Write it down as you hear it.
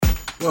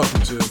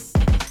Welcome to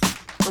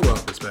A Raw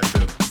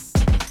Perspective,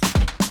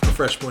 a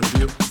fresh point of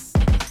view.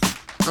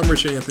 I'm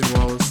Richard Anthony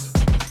Wallace,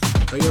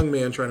 a young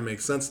man trying to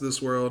make sense of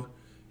this world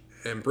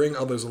and bring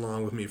others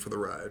along with me for the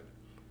ride.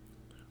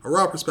 A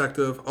Raw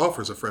Perspective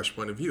offers a fresh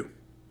point of view,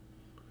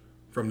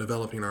 from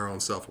developing our own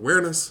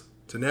self-awareness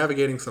to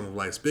navigating some of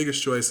life's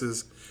biggest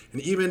choices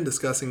and even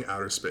discussing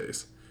outer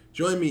space.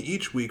 Join me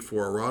each week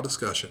for a raw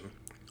discussion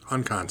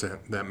on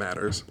content that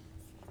matters.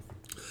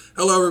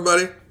 Hello,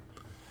 everybody.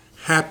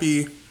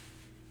 Happy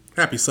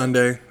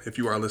Sunday if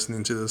you are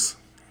listening to this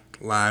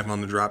live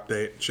on the drop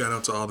date. Shout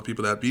out to all the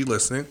people that be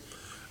listening.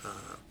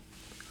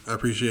 I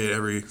appreciate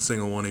every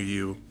single one of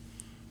you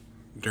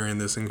during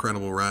this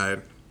incredible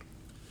ride.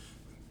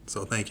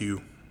 So thank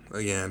you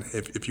again.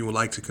 If you would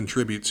like to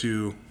contribute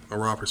to A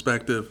Raw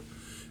Perspective,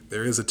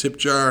 there is a tip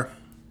jar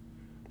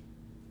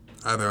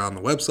either on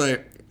the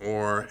website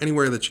or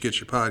anywhere that you get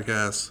your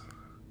podcasts,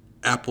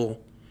 Apple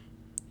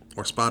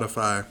or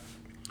Spotify.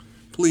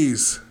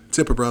 Please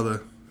tip a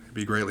brother. It'd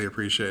be greatly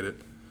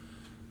appreciated.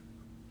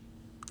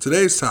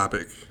 Today's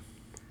topic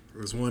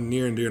is one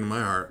near and dear to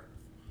my heart.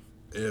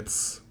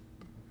 It's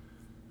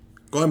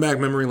going back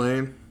memory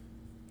lane,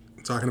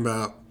 talking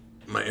about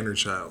my inner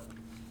child.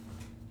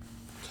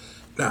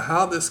 Now,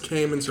 how this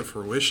came into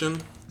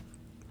fruition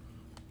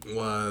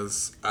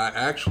was I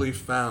actually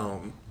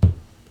found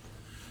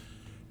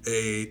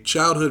a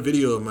childhood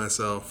video of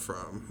myself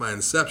from my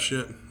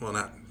inception. Well,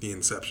 not the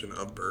inception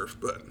of birth,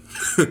 but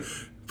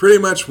pretty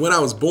much when I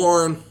was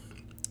born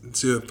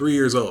to 3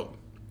 years old.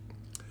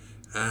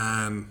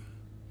 And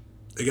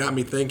it got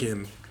me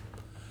thinking,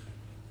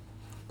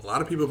 a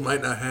lot of people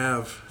might not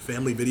have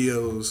family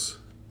videos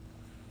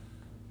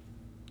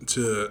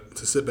to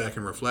sit back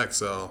and reflect.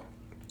 So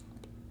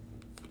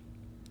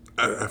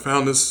I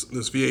found this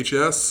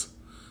VHS,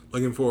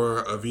 looking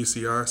for a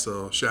VCR.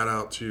 So shout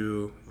out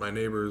to my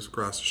neighbors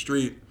across the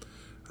street.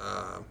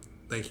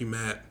 Thank you,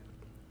 Matt.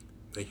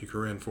 Thank you,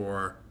 Corinne,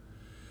 for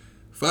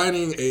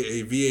finding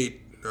a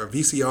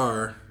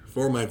VCR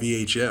for my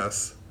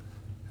VHS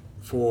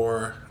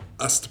for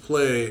us to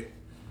play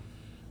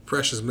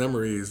precious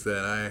memories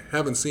that I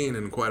haven't seen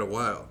in quite a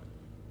while.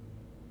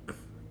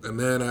 And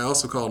then I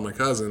also called my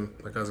cousin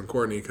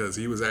Courtney, because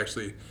he was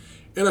actually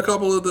in a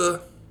couple of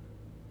the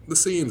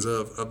scenes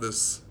of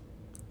this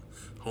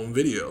home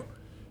video.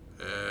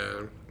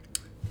 And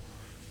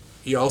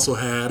he also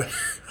had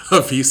a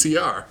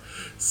VCR.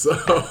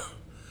 So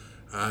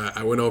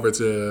I went over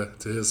to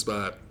his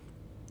spot.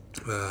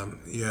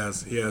 He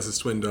has his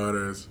twin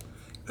daughters,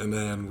 and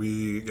then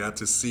we got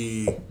to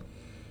see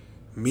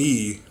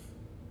me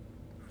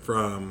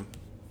from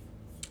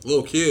a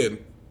little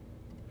kid,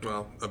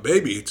 well, a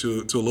baby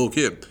to a little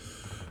kid.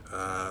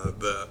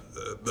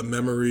 The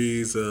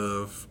memories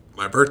of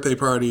my birthday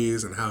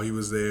parties and how he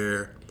was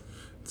there,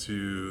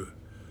 to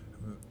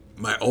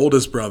my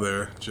oldest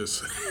brother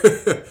just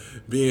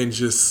being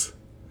he's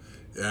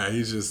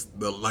just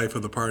the life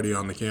of the party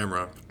on the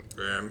camera.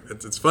 And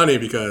it's funny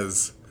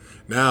because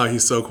now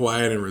he's so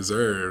quiet and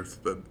reserved,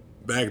 but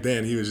back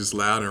then he was just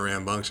loud and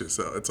rambunctious.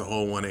 So it's a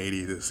whole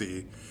 180 to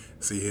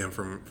see him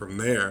from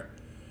there.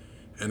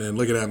 And then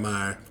looking at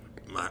my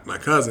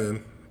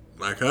cousin,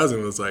 my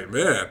cousin was like,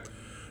 "Man,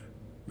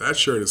 that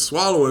shirt is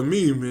swallowing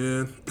me,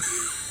 man."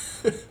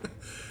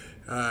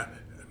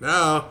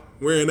 Now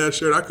wearing that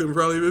shirt, I couldn't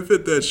probably even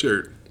fit that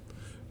shirt.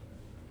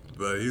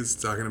 But he's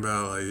talking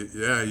about, like,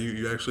 yeah,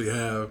 you actually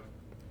have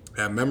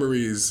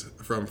memories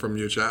from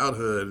your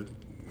childhood.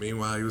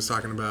 Meanwhile, he was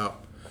talking about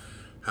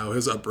how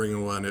his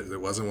upbringing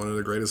it wasn't one of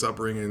the greatest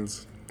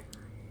upbringings.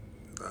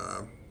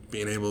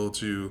 Being able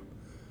to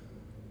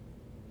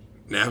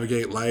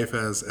navigate life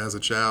as a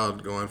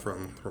child, going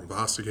from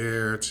foster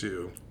care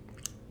to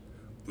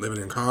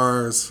living in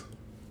cars,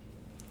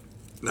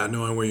 not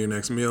knowing where your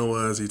next meal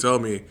was. He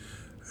told me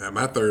at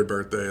my third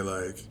birthday,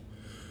 like,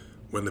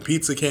 when the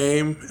pizza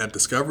came at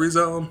Discovery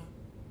Zone,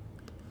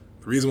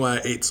 the reason why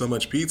I ate so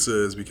much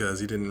pizza is because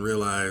he didn't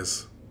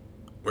realize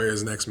where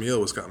his next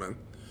meal was coming.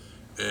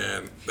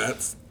 And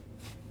that's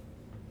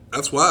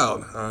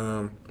wild.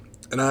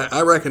 And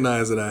I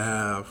recognize that I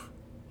have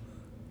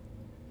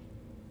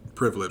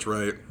privilege,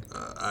 right?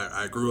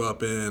 I grew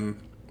up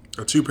in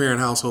a 2-parent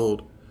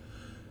household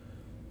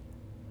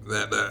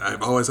that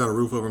I've always had a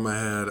roof over my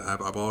head.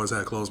 I've always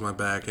had clothes on my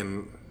back,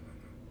 and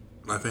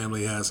my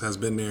family has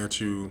been there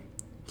to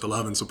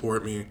love and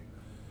support me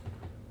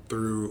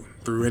through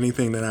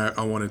anything that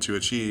I wanted to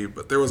achieve.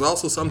 But there was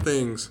also some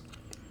things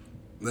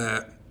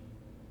that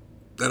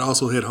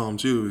also hit home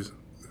too.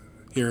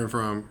 Hearing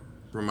from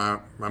my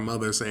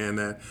mother saying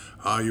that,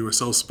 "Oh, you were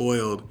so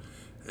spoiled,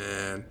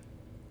 and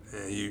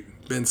you've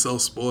been so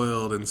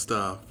spoiled and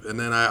stuff." And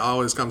then I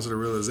always come to the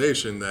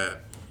realization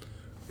that,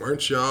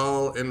 weren't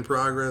y'all in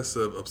progress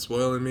of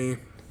spoiling me?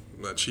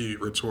 But she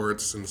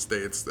retorts and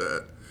states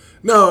that,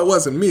 no, it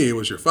wasn't me, it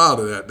was your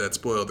father that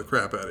spoiled the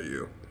crap out of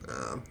you.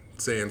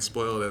 Saying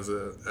spoiled as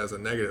a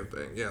negative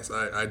thing. Yes,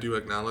 I do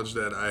acknowledge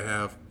that I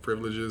have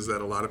privileges that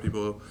a lot of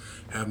people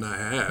have not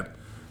had.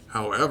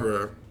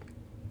 However,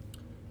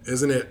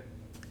 isn't it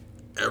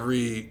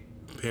every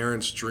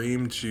parents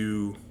dream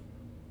to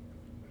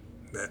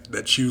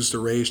that choose to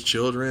raise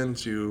children,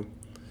 to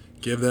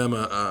give them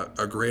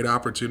a great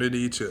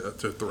opportunity to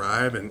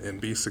thrive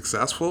and be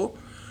successful.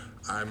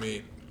 I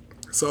mean,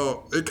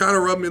 so it kind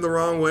of rubbed me the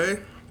wrong way.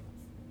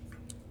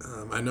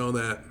 I know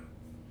that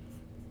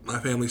my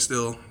family's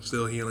still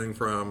healing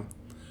from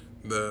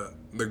the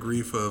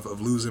grief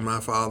of losing my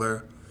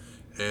father,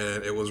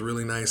 and it was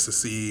really nice to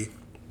see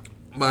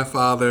my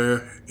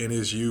father in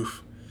his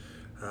youth.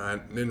 I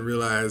didn't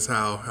realize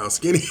how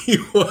skinny he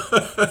was.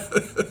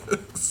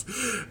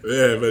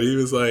 Man, but he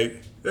was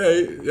like,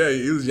 yeah,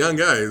 he was a young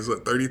guy. He's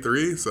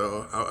 33,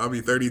 so I'll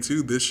be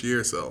 32 this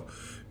year. So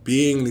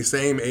being the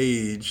same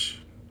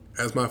age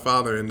as my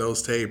father in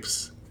those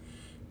tapes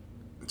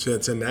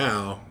to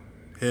now,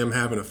 him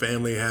having a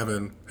family,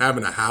 having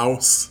a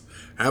house,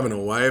 having a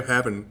wife,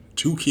 having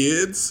 2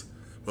 kids,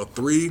 well,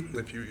 3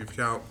 if you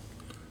count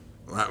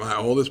my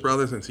oldest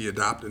brother, since he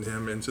adopted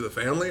him into the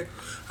family.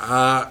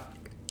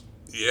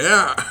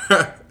 Yeah,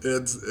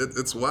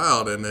 it's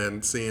wild. And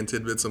then seeing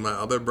tidbits of my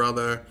other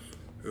brother,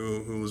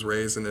 who was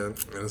raised in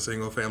a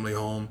single family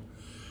home,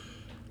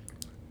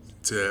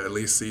 to at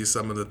least see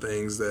some of the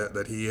things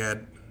that he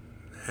had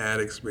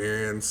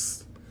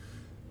experienced.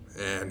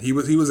 And he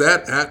was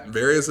at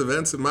various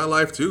events in my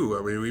life too.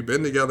 I mean, we've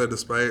been together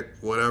despite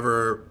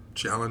whatever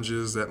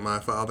challenges that my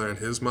father and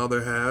his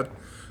mother had.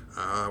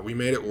 We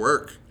made it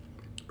work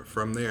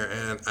from there.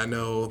 And I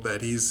know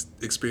that he's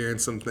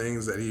experienced some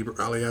things that he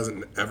probably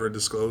hasn't ever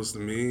disclosed to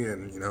me,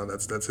 and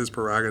that's his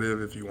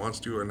prerogative if he wants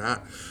to or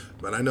not.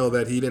 But I know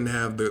that he didn't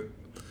have the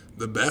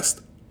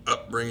best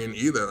upbringing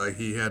either. Like,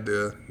 he had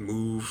to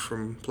move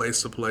from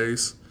place to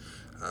place,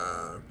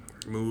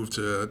 move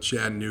to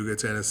Chattanooga,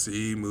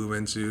 Tennessee, move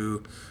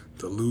into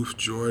Duluth,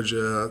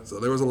 Georgia. So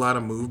there was a lot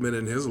of movement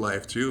in his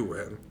life too.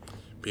 And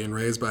being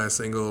raised by a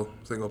single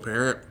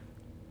parent,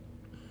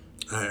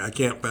 I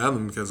can't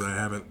fathom, because I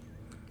haven't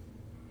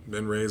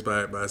been raised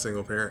by a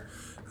single parent.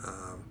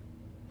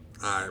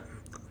 I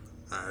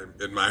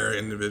admire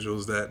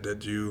individuals that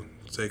do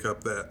take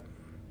up that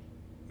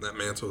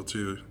mantle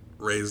to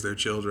raise their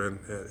children.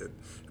 It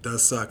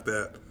does suck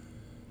that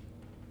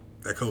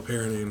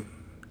co-parenting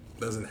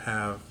doesn't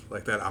have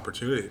like that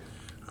opportunity,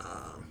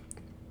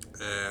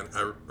 and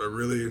I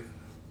really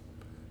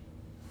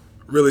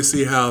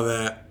see how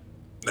that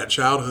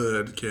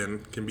childhood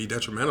can be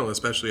detrimental,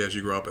 especially as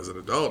you grow up as an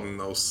adult, and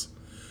those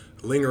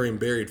lingering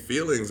buried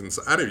feelings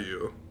inside of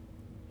you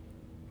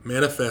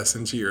manifest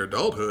into your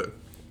adulthood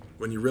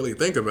when you really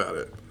think about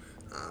it.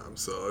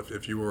 So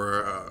if you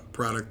were a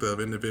product of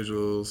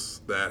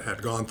individuals that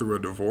had gone through a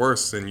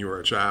divorce and you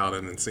were a child,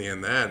 and then seeing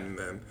that, and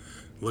then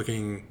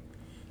looking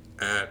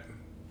at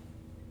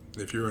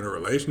if you're in a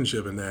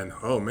relationship, and then,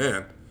 oh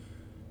man,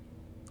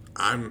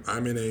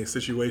 I'm in a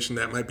situation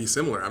that might be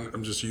similar.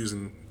 I'm just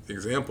using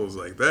examples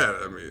like that.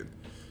 I mean,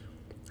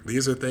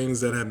 these are things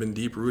that have been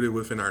deep rooted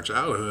within our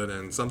childhood,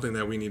 and something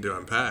that we need to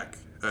unpack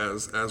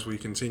as we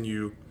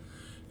continue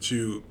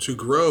to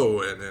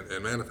grow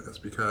and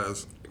manifest.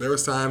 Because there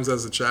was times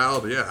as a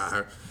child,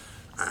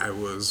 I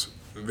was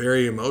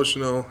very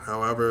emotional.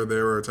 However,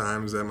 there were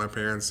times that my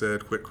parents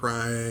said, quit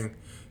crying,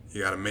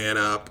 you got to man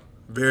up.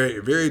 Very,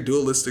 very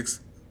dualistic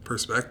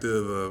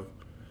perspective of,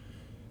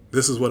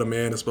 this is what a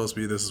man is supposed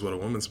to be, this is what a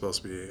woman's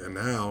supposed to be. And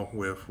now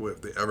with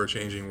the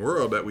ever-changing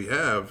world that we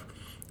have,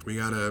 we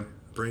got to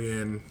bring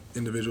in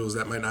individuals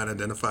that might not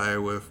identify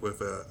with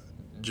a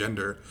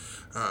gender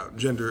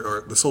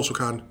or the social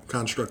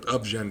construct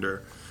of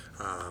gender,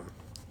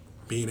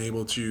 being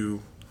able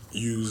to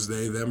use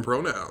they them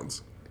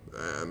pronouns,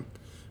 and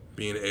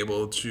being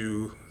able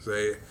to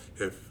say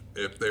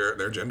if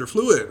they're gender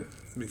fluid,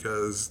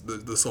 because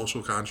the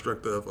social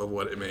construct of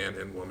what a man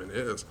and woman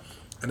is.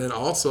 And then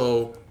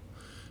also,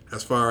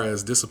 as far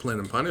as discipline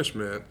and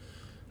punishment,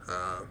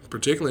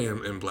 particularly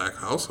in black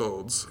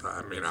households,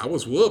 I mean, I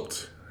was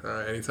whooped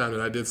anytime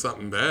that I did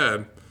something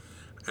bad,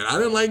 and I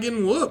didn't like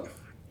getting whooped.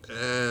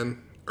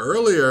 And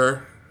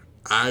earlier,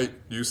 I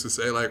used to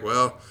say, like,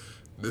 well,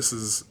 this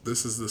is the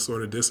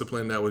sort of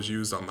discipline that was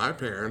used on my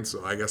parents,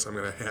 so I guess I'm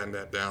going to hand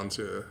that down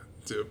to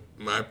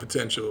my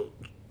potential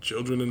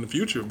children in the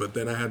future. But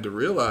then I had to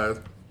realize,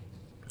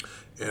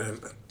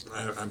 and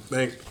I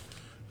thank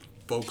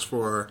folks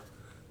for,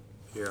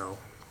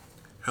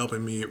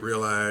 helping me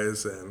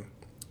realize and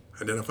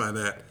identify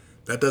that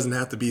doesn't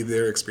have to be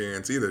their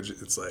experience either.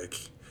 It's like,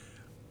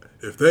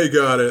 if they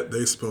got it,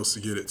 they're supposed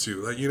to get it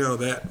too. Like,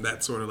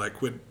 that sort of like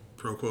quid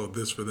pro quo,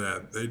 this for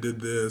that. They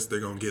did this, they're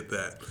going to get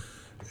that.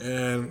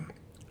 And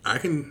I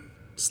can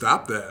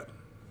stop that.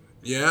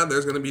 Yeah,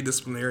 there's going to be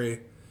disciplinary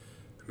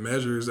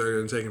measures that are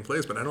going to take in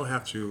place, but I don't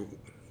have to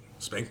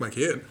spank my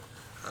kid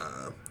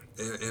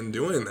in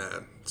doing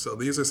that. So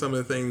these are some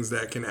of the things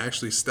that can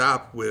actually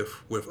stop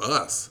with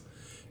us.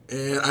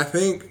 And I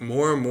think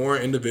more and more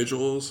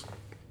individuals,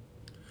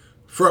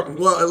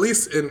 at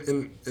least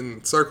in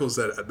circles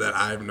that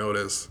I've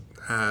noticed,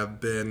 have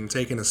been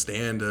taking a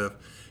stand of,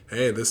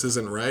 hey, this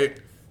isn't right,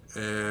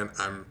 and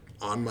I'm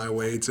on my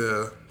way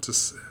to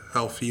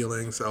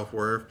self-healing,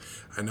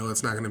 self-worth. I know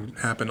it's not going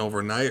to happen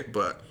overnight,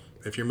 but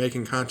if you're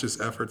making conscious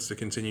efforts to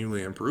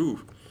continually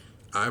improve,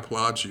 I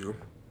applaud you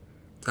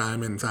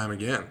time and time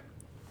again.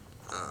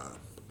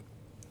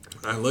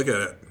 I look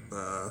at it.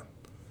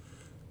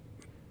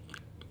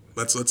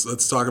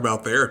 Let's talk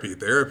about therapy.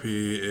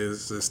 Therapy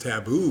is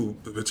taboo,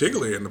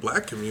 particularly in the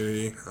Black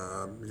community,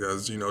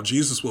 because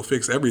Jesus will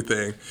fix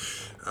everything.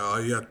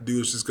 All you have to do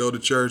is just go to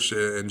church,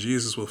 and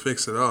Jesus will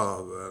fix it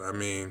all. But I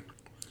mean,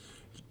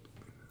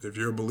 if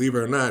you're a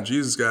believer or not,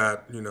 Jesus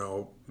got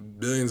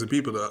billions of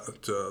people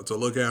to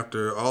look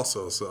after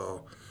also.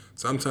 So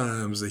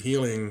sometimes the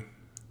healing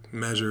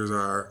measures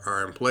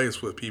are in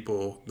place with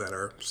people that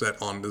are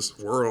set on this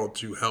world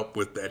to help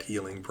with that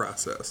healing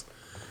process.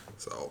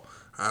 So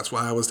that's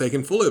why I was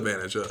taking full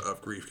advantage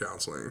of grief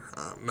counseling.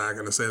 I'm not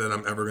going to say that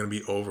I'm ever going to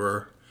be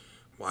over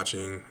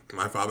watching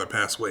my father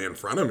pass away in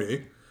front of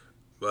me,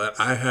 but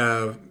I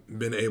have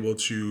been able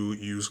to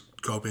use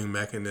coping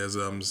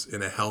mechanisms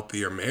in a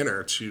healthier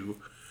manner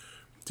to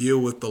deal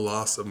with the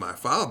loss of my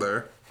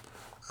father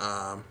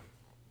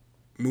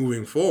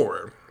moving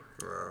forward.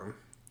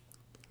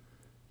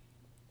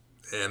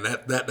 And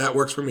that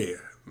works for me.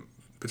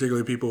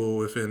 Particularly people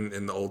within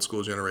in the old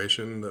school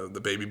generation, the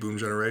baby boom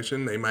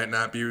generation, they might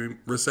not be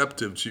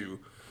receptive to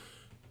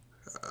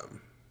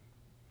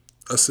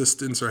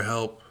assistance or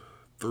help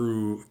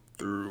through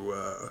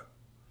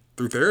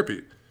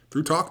therapy,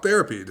 through talk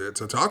therapy,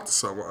 to talk to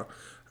someone,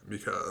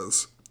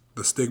 because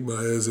the stigma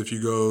is if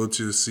you go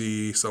to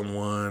see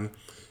someone,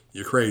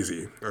 you're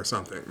crazy or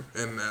something,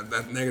 and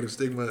that negative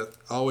stigma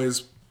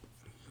always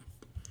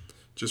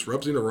just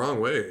rubs you the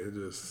wrong way. It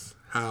just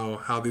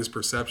how these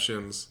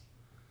perceptions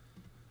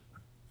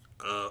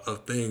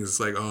of things, it's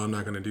like, oh, I'm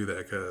not going to do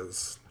that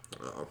because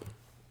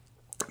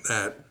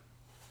that's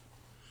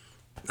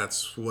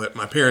what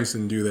my parents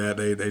didn't do. That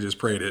they just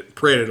prayed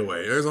it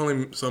away. There's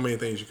only so many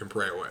things you can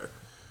pray away.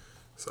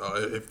 So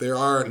if there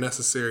are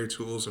necessary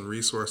tools and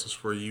resources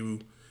for you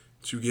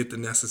to get the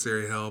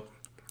necessary help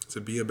to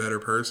be a better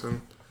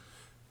person,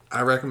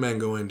 I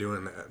recommend going and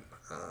doing that.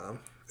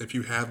 If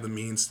you have the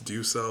means to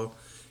do so.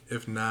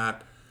 If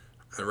not,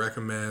 I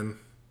recommend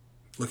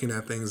looking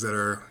at things that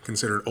are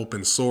considered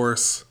open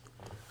source.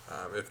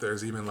 If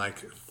there's even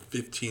like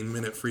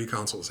 15-minute free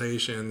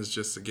consultations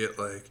just to get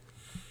like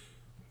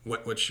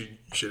what you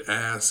should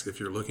ask if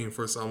you're looking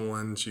for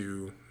someone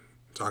to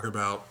talk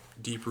about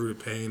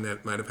deep-rooted pain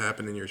that might have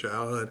happened in your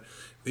childhood.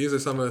 These are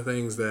some of the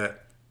things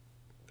that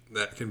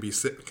can be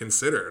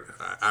considered.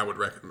 I would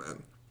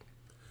recommend.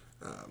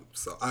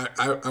 So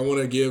I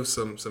want to give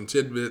some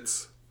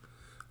tidbits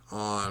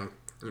on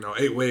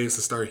 8 ways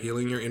to start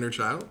healing your inner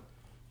child.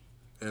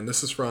 And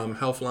this is from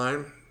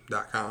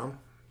healthline.com.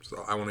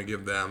 So I want to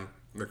give them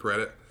the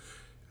credit.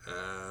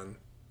 And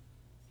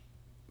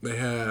they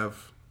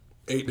have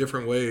 8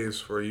 different ways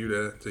for you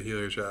to heal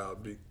your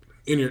child,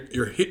 in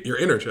your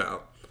inner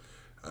child.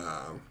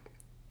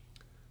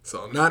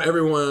 So not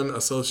everyone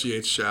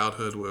associates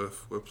childhood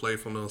with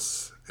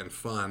playfulness and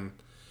fun.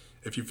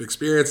 If you've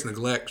experienced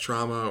neglect,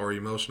 trauma, or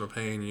emotional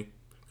pain,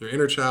 your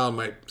inner child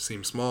might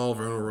seem small,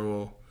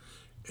 vulnerable,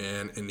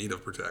 and in need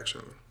of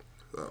protection.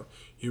 So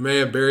you may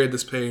have buried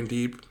this pain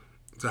deep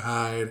to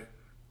hide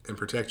and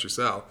protect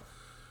yourself.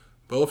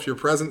 Both your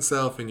present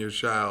self and your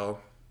child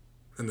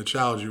and the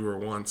child you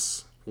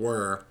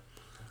were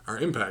are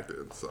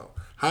impacted. So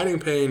hiding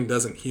pain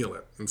doesn't heal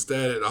it.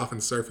 Instead, it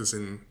often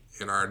surfaces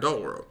in our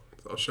adult world.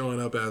 So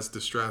showing up as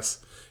distress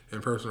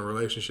in personal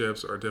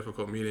relationships or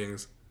difficult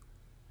meetings,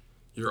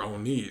 your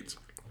own needs.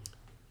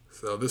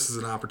 So this is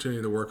an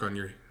opportunity to work on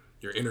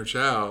your inner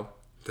child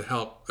to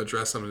help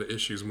address some of the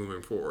issues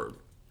moving forward.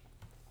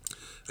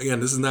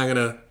 Again, this is not going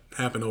to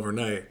happen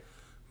overnight,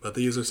 but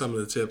these are some of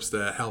the tips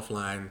that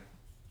Healthline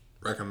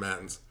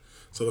recommends.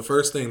 So the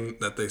first thing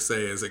that they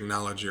say is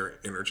acknowledge your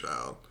inner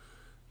child.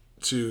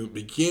 To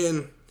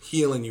begin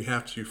healing, you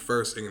have to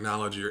first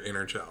acknowledge your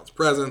inner child's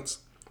presence.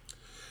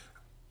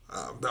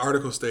 The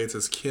article states,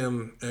 as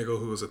Kim Eggle,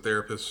 who is a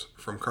therapist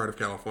from Cardiff,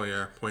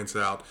 California, points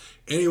out,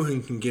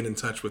 anyone can get in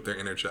touch with their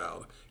inner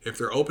child. If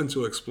they're open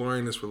to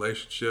exploring this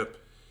relationship,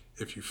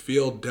 if you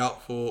feel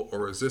doubtful or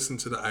resistant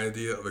to the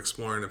idea of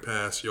exploring the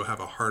past, you'll have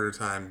a harder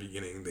time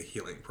beginning the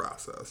healing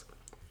process.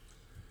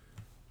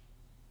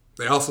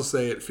 They also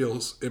say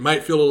it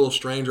might feel a little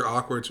strange or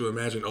awkward to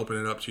imagine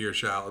opening up to your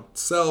child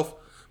self,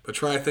 but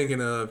try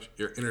thinking of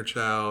your inner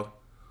child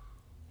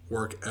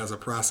work as a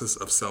process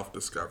of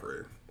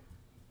self-discovery.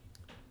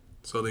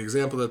 So the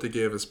example that they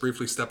give is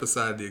briefly step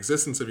aside the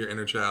existence of your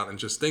inner child and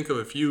just think of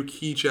a few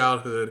key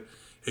childhood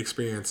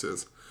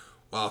experiences.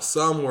 While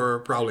some were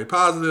probably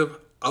positive,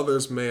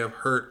 others may have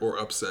hurt or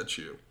upset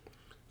you.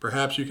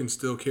 Perhaps you can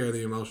still carry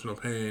the emotional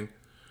pain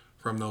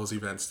from those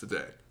events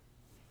today.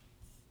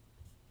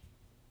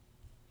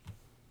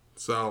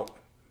 So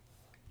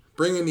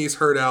bringing these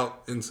hurt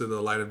out into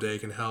the light of day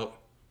can help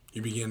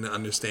you begin to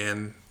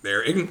understand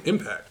their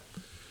impact.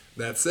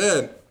 That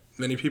said,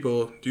 many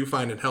people do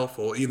find it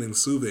helpful, even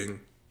soothing,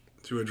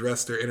 to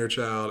address their inner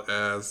child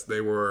as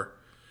they were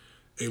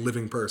a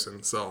living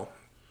person. So,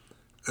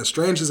 as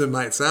strange as it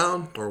might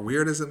sound, or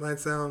weird as it might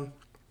sound,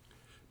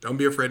 don't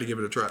be afraid to give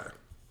it a try.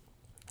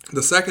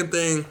 The second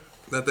thing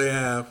that they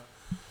have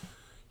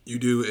you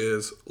do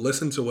is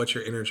listen to what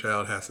your inner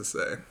child has to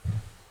say.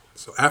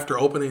 So after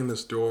opening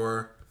this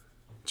door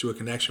to a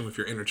connection with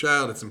your inner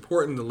child, it's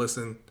important to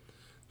listen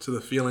to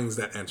the feelings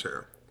that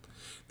enter.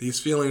 These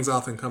feelings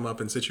often come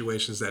up in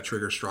situations that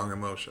trigger strong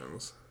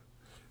emotions,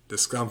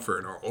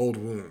 discomfort, or old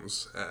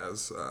wounds,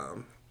 as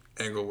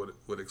Engel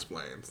would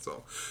explain.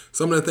 So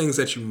some of the things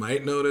that you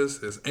might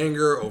notice is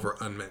anger over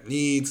unmet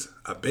needs,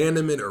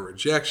 abandonment or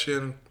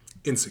rejection,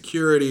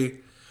 insecurity,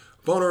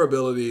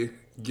 vulnerability,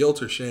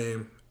 guilt or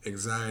shame,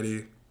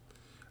 anxiety.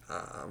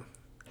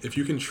 If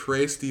you can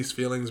trace these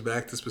feelings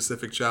back to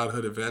specific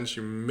childhood events,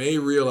 you may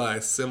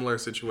realize similar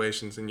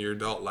situations in your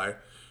adult life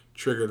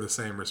trigger the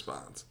same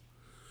response.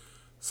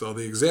 So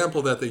the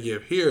example that they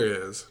give here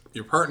is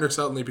your partner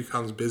suddenly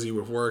becomes busy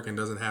with work and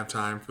doesn't have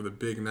time for the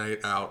big night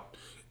out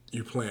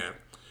you plan.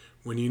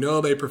 When you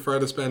know they prefer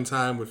to spend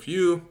time with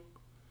you,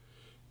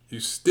 you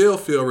still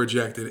feel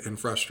rejected and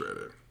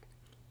frustrated.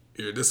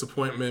 Your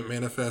disappointment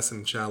manifests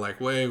in a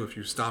childlike way with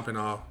you stomping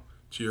off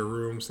to your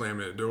room,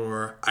 slamming the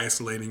door,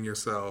 isolating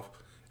yourself,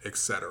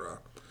 etc.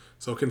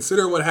 So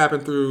consider what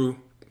happened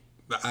through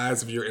the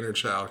eyes of your inner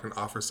child can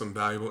offer some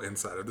valuable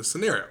insight of the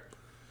scenario.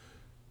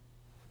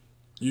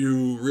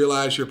 You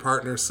realize your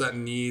partner's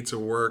sudden need to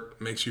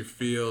work makes you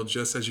feel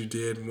just as you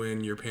did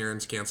when your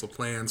parents cancel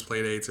plans,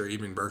 play dates, or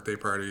even birthday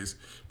parties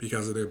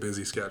because of their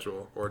busy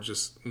schedule or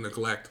just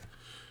neglect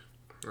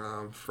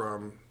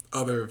from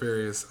other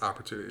various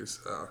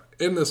opportunities.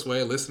 In this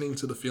way, listening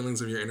to the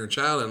feelings of your inner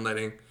child and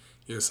letting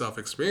yourself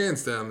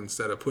experience them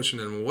instead of pushing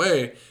them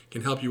away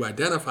can help you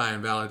identify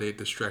and validate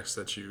the stress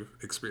that you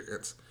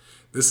experience.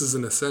 This is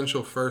an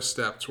essential first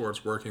step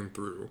towards working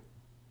through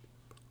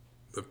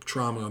the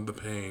trauma, the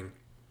pain,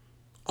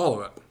 all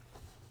of it.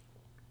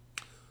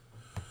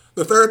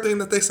 The third thing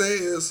that they say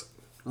is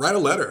write a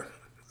letter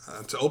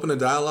to open a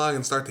dialogue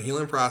and start the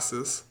healing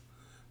process.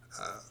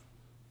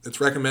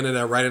 It's recommended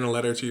that writing a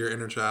letter to your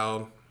inner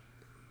child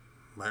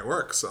might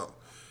work. So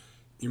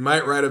you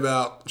might write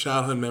about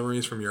childhood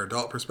memories from your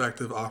adult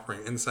perspective,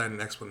 offering insight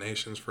and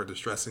explanations for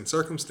distressing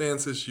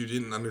circumstances you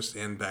didn't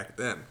understand back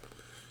then.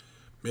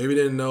 Maybe you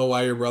didn't know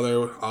why your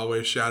brother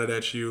always shouted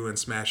at you and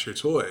smashed your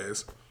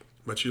toys,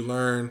 but you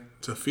learned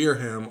to fear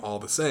him all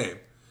the same.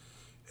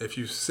 If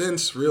you've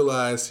since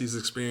realized he's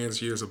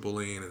experienced years of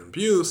bullying and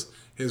abuse,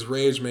 his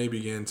rage may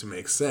begin to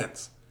make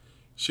sense.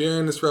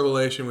 Sharing this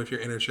revelation with your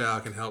inner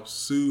child can help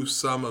soothe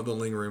some of the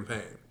lingering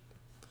pain.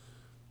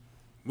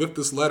 With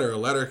this letter, a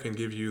letter can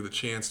give you the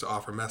chance to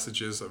offer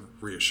messages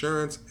of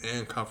reassurance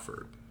and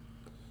comfort.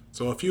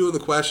 So a few of the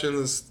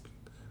questions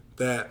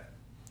that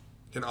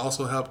can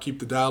also help keep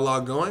the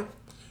dialogue going,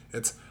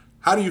 it's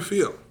how do you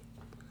feel?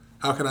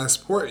 How can I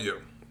support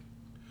you?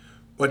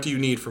 What do you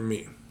need from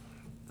me?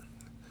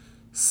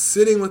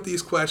 Sitting with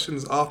these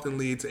questions often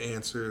lead to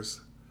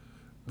answers,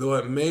 though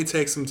it may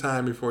take some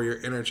time before your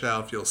inner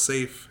child feels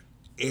safe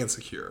and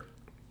secure.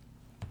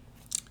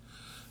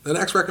 The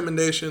next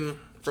recommendation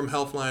from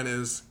Healthline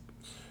is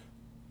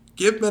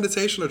give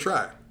meditation a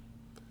try.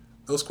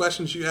 Those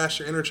questions you ask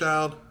your inner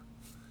child,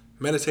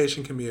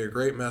 meditation can be a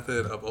great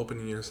method of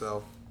opening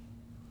yourself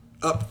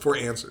up for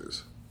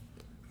answers.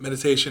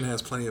 Meditation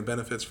has plenty of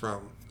benefits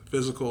from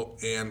physical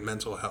and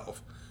mental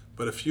health,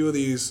 but a few of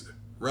these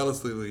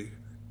relate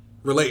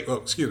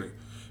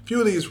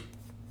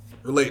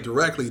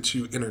directly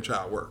to inner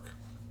child work.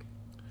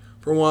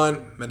 For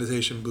one,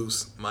 meditation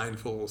boosts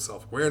mindful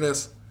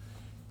self-awareness,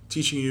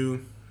 teaching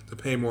you to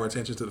pay more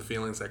attention to the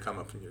feelings that come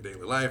up in your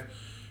daily life.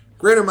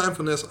 Greater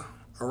mindfulness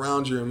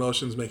around your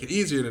emotions make it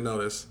easier to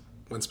notice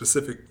when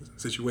specific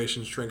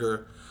situations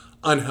trigger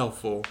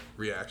unhelpful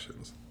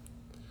reactions.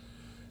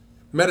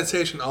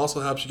 Meditation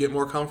also helps you get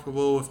more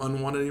comfortable with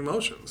unwanted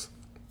emotions.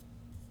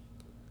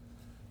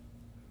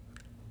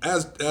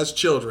 As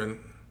children,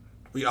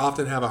 we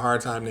often have a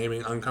hard time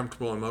naming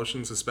uncomfortable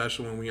emotions,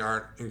 especially when we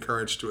aren't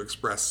encouraged to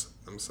express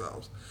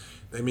themselves.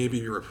 They may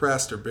be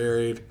repressed or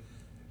buried.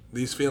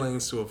 These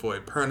feelings to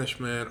avoid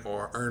punishment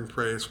or earn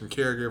praise from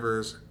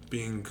caregivers,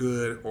 being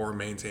good, or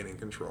maintaining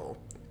control.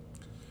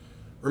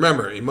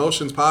 Remember,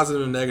 emotions,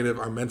 positive and negative,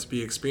 are meant to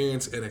be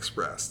experienced and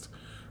expressed.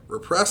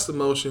 Repressed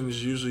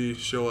emotions usually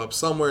show up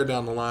somewhere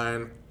down the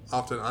line,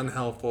 often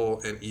unhelpful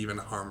and even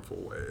harmful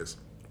ways.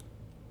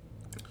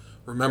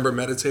 Remember,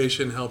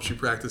 meditation helps you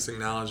practice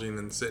acknowledging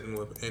and sitting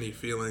with any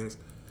feelings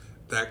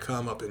that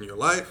come up in your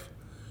life.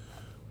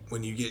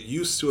 When you get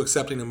used to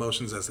accepting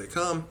emotions as they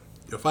come,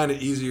 you'll find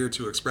it easier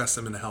to express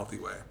them in a healthy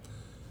way.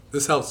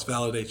 This helps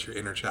validate your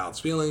inner child's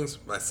feelings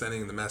by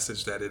sending the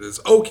message that it is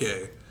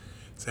okay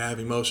to have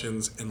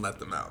emotions and let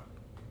them out.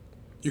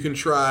 You can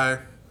try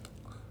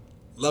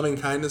loving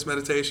kindness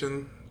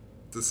meditation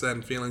to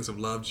send feelings of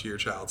love to your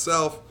child's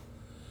self.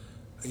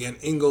 Again,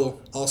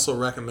 Engel also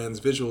recommends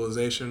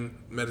visualization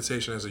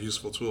meditation as a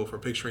useful tool for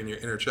picturing your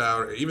inner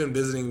child or even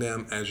visiting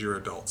them as your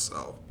adult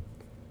self.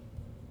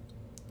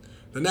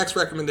 The next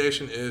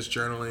recommendation is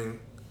journaling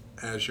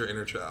as your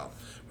inner child.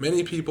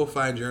 Many people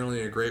find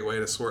journaling a great way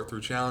to sort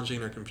through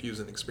challenging or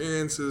confusing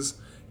experiences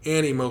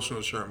and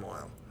emotional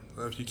turmoil.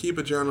 If you keep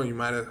a journal, you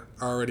might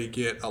already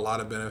get a lot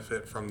of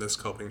benefit from this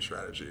coping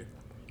strategy.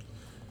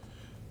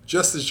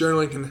 Just as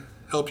journaling can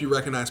help you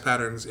recognize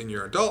patterns in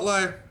your adult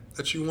life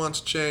that you want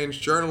to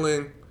change,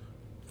 journaling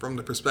from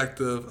the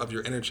perspective of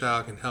your inner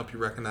child can help you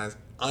recognize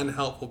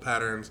unhelpful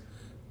patterns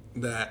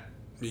that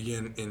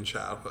begin in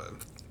childhood.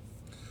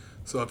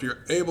 So if you're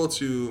able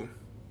to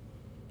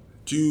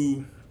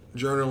do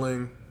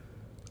journaling,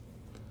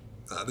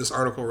 this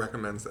article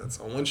recommends that.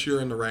 So once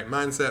you're in the right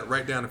mindset,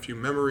 write down a few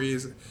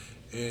memories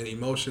and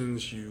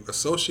emotions you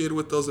associated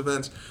with those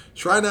events.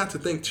 Try not to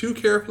think too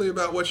carefully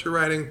about what you're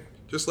writing.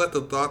 Just let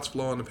the thoughts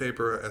flow on the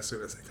paper as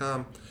soon as they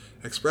come.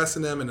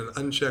 Expressing them in an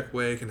unchecked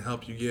way can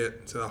help you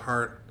get to the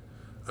heart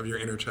of your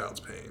inner child's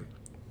pain.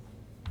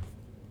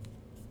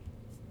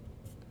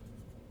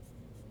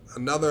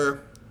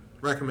 Another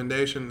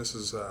recommendation, this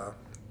is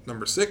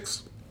number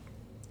 6,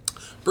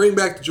 bring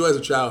back the joys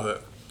of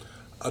childhood.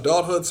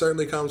 Adulthood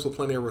certainly comes with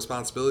plenty of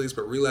responsibilities,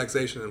 but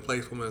relaxation and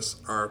playfulness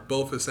are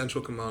both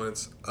essential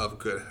components of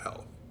good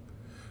health.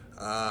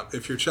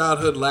 If your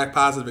childhood lacked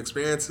positive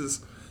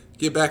experiences,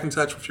 get back in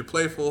touch with your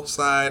playful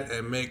side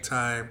and make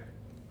time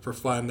for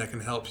fun that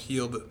can help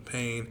heal the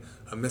pain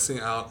of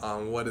missing out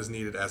on what is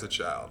needed as a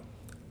child.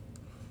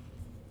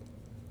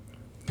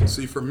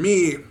 See, for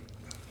me,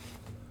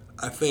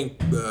 I think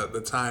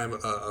the time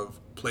of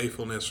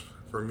playfulness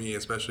for me,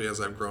 especially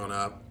as I've grown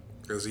up,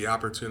 is the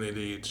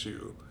opportunity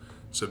to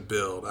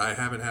build. I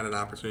haven't had an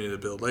opportunity to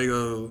build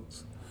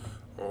Legos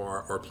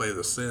or play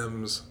The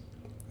Sims.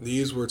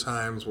 These were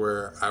times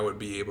where I would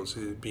be able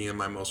to be in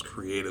my most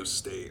creative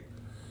state.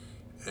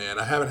 And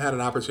I haven't had an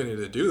opportunity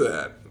to do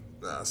that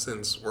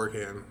since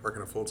working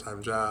a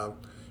full-time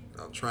job,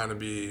 trying to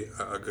be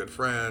a good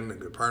friend, a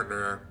good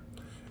partner,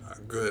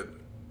 good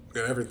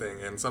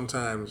everything. And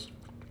sometimes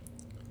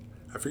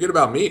I forget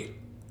about me.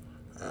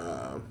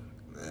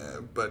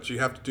 But you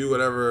have to do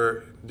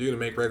whatever you do to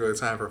make regular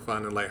time for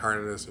fun and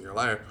lightheartedness in your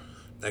life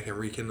that can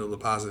rekindle the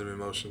positive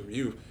emotion of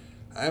youth.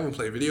 I haven't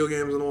played video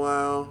games in a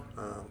while,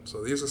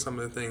 so these are some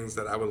of the things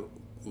that I would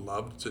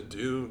love to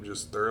do,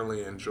 just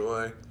thoroughly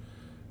enjoy.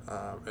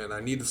 And I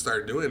need to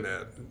start doing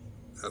that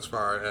as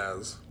far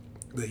as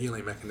the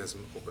healing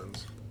mechanism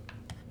opens.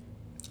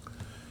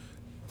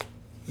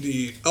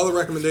 The other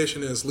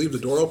recommendation is leave the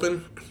door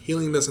open.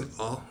 Healing doesn't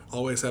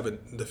always have a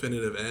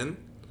definitive end.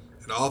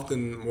 It's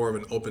often more of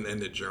an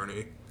open-ended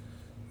journey.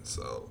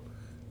 So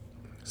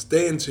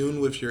stay in tune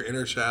with your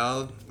inner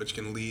child, which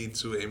can lead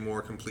to a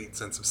more complete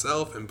sense of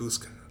self and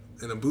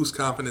boost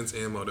confidence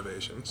and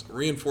motivation. So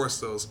reinforce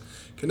those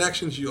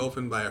connections you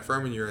open by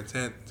affirming your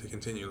intent to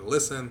continue to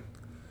listen,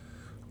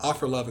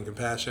 offer love and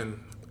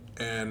compassion,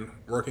 and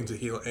working to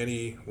heal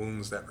any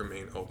wounds that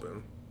remain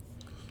open.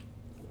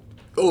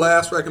 The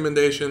last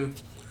recommendation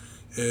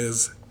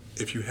is,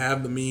 if you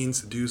have the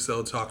means to do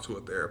so, talk to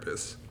a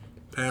therapist.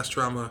 Past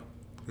trauma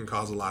can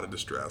cause a lot of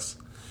distress.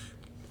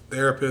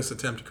 Therapists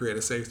attempt to create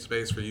a safe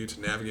space for you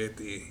to navigate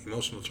the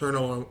emotional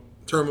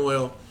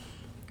turmoil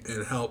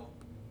and help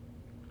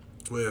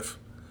with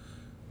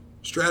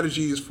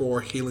strategies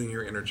for healing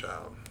your inner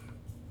child.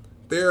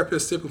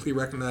 Therapists typically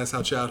recognize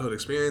how childhood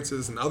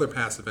experiences and other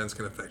past events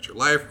can affect your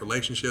life,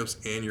 relationships,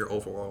 and your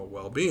overall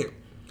well-being.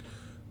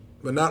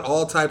 But not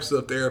all types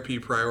of therapy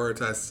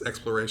prioritize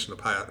exploration of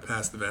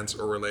past events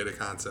or related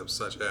concepts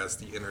such as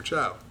the inner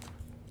child.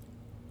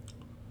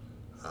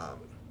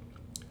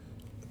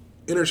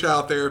 Inner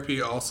child therapy,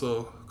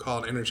 also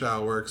called inner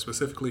child work,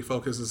 specifically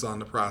focuses on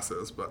the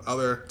process, but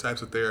other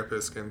types of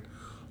therapists can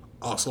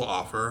also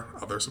offer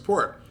other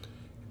support.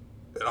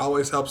 It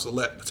always helps to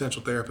let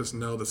potential therapists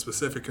know the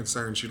specific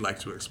concerns you'd like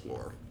to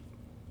explore.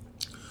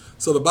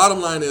 So the bottom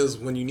line is,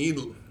 when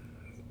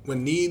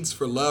needs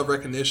for love,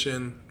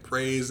 recognition,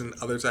 praise, and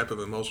other type of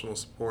emotional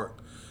support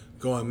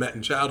go unmet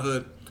in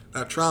childhood,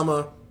 that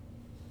trauma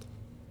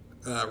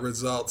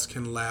results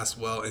can last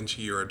well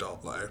into your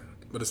adult life.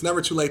 But it's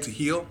never too late to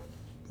heal.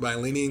 By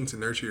leaning to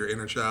nurture your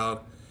inner child,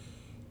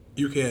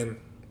 you can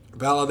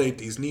validate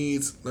these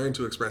needs, learn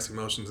to express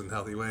emotions in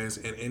healthy ways,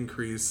 and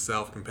increase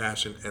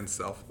self-compassion and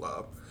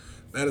self-love.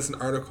 That is an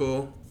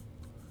article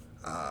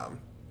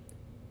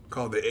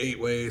called The 8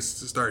 Ways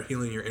to Start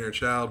Healing Your Inner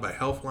Child by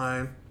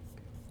Healthline.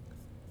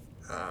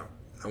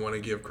 I want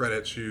to give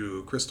credit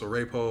to Crystal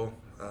Rapo,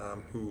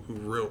 who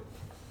wrote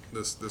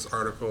this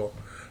article.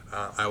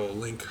 I will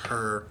link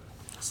her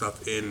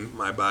stuff in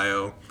my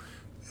bio,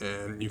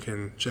 and you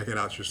can check it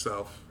out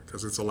yourself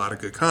because it's a lot of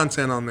good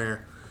content on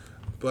there.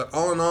 But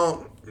all in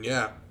all,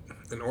 yeah,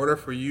 in order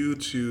for you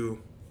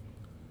to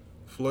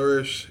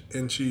flourish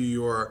into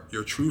your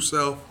true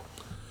self,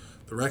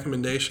 the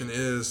recommendation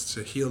is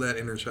to heal that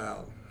inner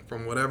child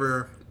from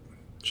whatever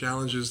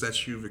challenges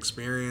that you've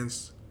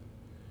experienced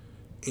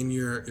in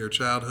your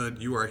childhood.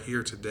 You are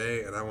here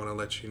today, and I want to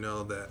let you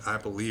know that I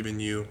believe in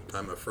you.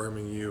 I'm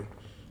affirming you.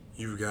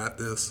 You got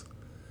this.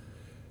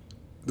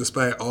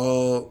 Despite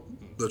all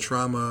the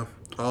trauma,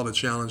 all the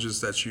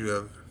challenges that you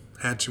have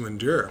had to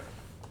endure,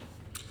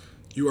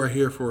 you are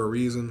here for a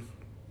reason.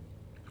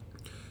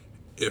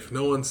 If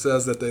no one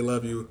says that they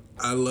love you,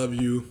 I love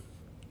you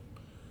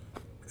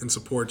and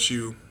support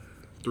you.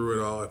 through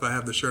it all. If I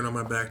have the shirt on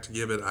my back to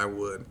give it, I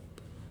would.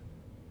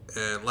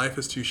 And life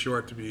is too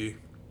short to be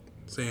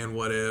saying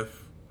what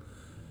if.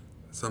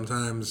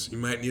 Sometimes you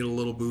might need a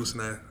little boost,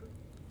 and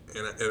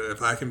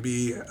if I can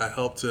be a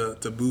help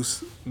to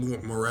boost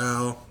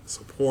morale,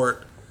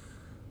 support,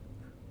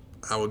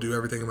 I will do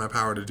everything in my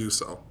power to do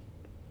so.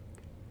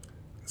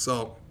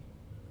 So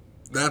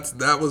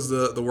that was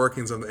the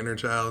workings of the inner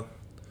child.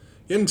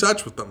 Get in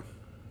touch with them.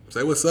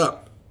 Say what's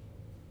up.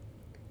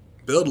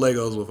 Build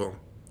Legos with them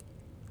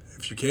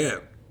if you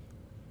can.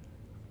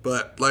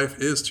 But life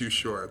is too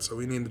short, so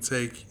we need to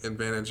take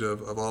advantage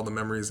of all the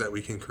memories that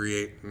we can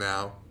create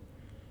now.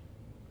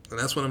 And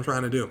that's what I'm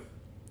trying to do.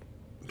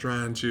 I'm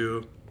trying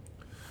to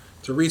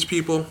reach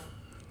people,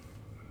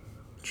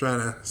 trying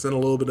to send a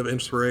little bit of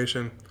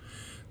inspiration.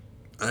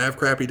 I have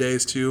crappy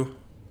days too.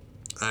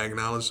 I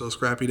acknowledge those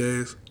crappy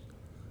days.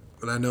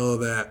 But I know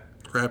that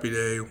crappy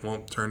day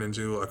won't turn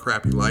into a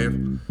crappy life.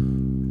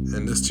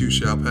 And this too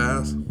shall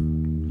pass.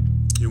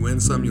 You win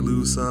some, you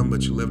lose some,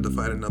 but you live to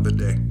fight another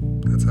day.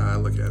 That's how I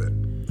look at it.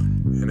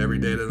 And every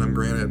day that I'm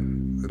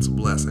granted, it's a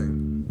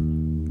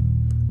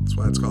blessing. That's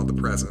why it's called the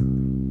present.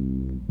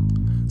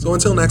 So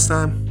until next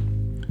time,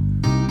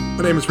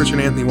 my name is Richard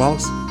Anthony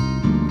Wallace.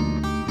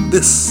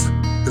 This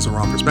is A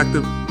Raw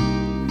Perspective.